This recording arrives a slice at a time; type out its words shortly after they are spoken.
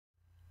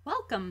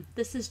Welcome,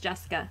 this is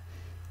Jessica.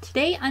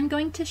 Today I'm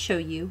going to show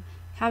you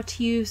how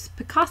to use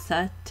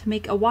Picasa to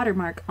make a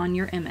watermark on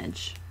your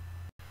image.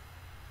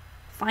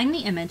 Find the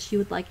image you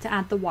would like to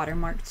add the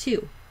watermark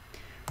to.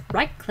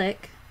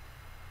 Right-click,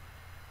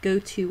 go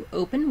to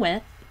Open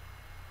With,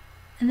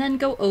 and then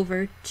go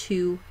over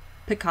to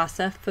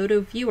Picasa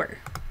Photo Viewer.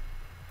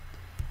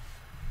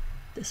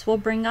 This will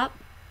bring up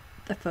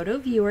the photo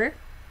viewer,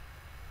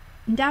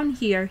 and down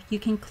here you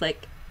can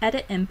click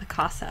Edit in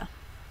Picasa.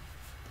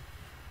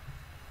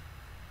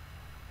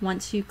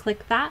 Once you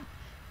click that,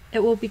 it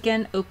will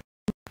begin opening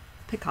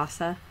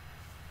Picasa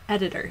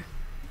Editor.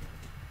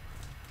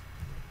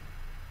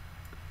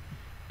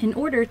 In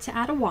order to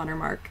add a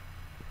watermark,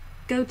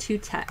 go to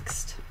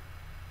Text.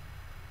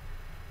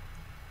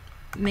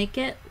 Make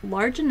it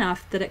large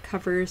enough that it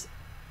covers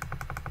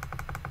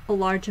a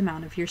large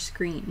amount of your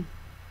screen.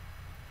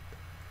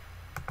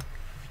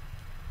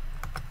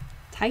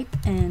 Type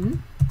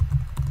in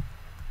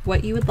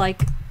what you would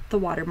like the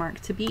watermark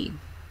to be.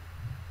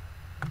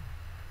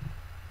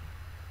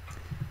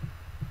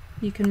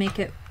 You can make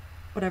it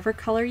whatever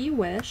color you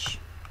wish,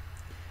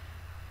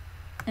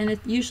 and it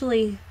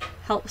usually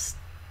helps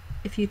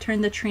if you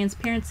turn the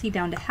transparency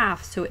down to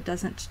half so it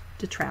doesn't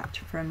detract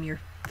from your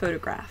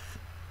photograph.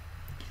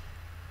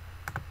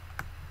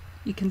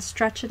 You can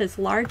stretch it as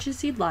large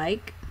as you'd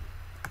like,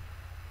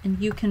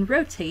 and you can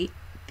rotate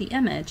the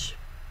image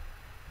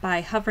by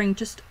hovering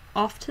just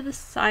off to the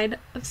side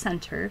of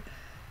center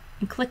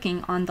and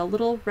clicking on the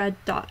little red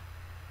dot.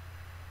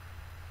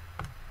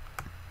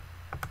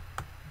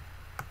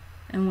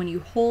 And when you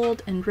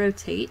hold and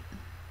rotate,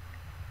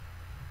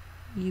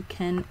 you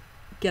can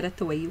get it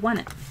the way you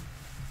want it.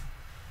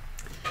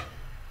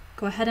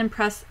 Go ahead and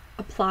press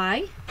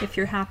Apply if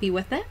you're happy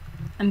with it.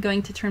 I'm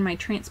going to turn my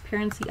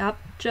transparency up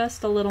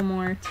just a little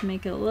more to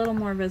make it a little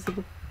more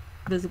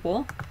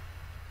visible.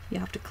 You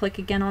have to click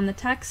again on the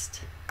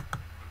text,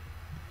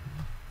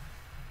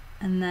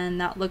 and then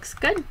that looks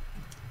good.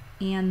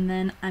 And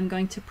then I'm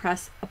going to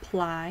press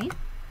Apply.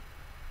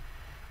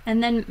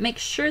 And then make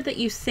sure that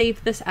you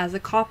save this as a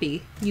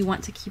copy. You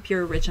want to keep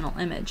your original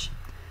image.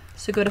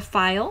 So go to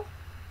File,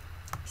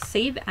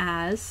 Save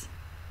As,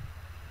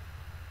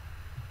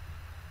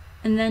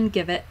 and then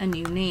give it a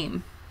new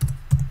name.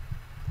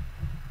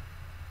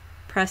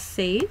 Press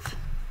Save,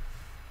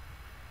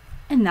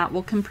 and that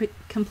will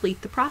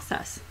complete the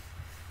process.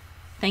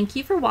 Thank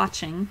you for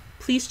watching.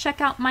 Please check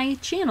out my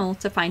channel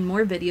to find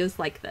more videos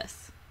like this.